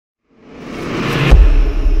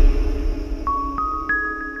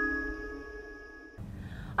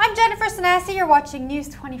I'm Jennifer Sanasi. You're watching News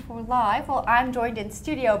 24 Live. Well, I'm joined in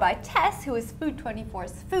studio by Tess, who is Food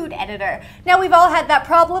 24's food editor. Now, we've all had that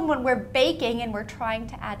problem when we're baking and we're trying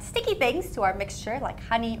to add sticky things to our mixture, like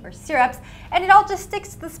honey or syrups, and it all just sticks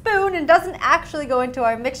to the spoon and doesn't actually go into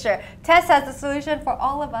our mixture. Tess has the solution for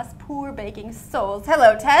all of us poor baking souls.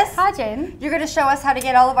 Hello, Tess. Hi, Jen. You're going to show us how to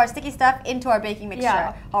get all of our sticky stuff into our baking mixture.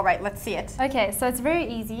 Yeah. All right, let's see it. Okay, so it's very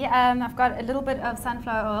easy. I've got a little bit of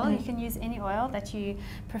sunflower oil. You can use any oil that you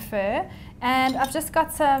prefer. And I've just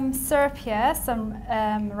got some syrup here, some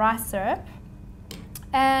rice syrup.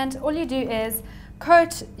 And all you do is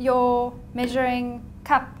coat your measuring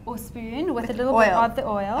cup or spoon with a little bit of the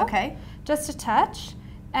oil. Okay. Just a touch.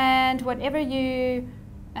 And whatever you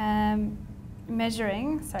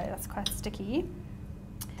measuring, sorry, that's quite sticky.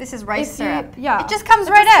 This is rice syrup. Yeah. It just comes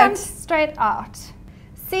right out. Comes straight out.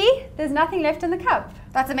 See, there's nothing left in the cup.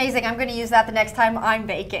 That's amazing. I'm going to use that the next time I'm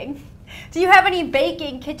baking. Do you have any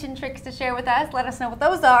baking kitchen tricks to share with us? Let us know what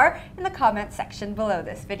those are in the comment section below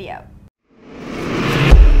this video.